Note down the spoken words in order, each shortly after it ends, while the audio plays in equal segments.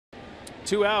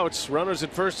2 outs. Runners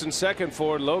at first and second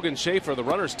for Logan Schaefer. The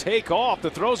runners take off. The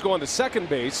throw's going to second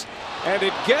base, and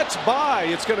it gets by.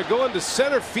 It's going to go into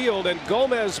center field, and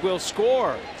Gomez will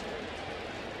score.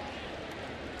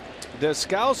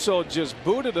 Descalso just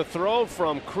booted a throw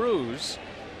from Cruz,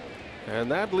 and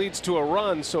that leads to a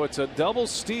run. So it's a double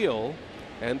steal,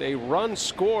 and a run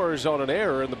scores on an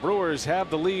error, and the Brewers have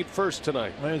the lead first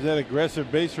tonight. There's that aggressive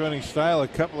base running style, a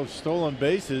couple of stolen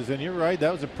bases, and you're right,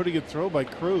 that was a pretty good throw by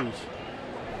Cruz.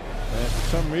 And for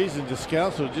some reason,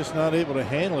 Descalso just not able to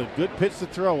handle it. Good pitch to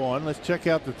throw on. Let's check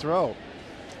out the throw.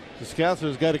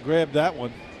 Descalso's got to grab that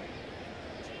one.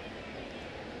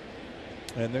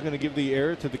 And they're going to give the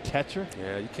error to the catcher.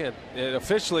 Yeah, you can't.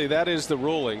 Officially, that is the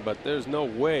ruling, but there's no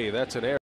way that's an error.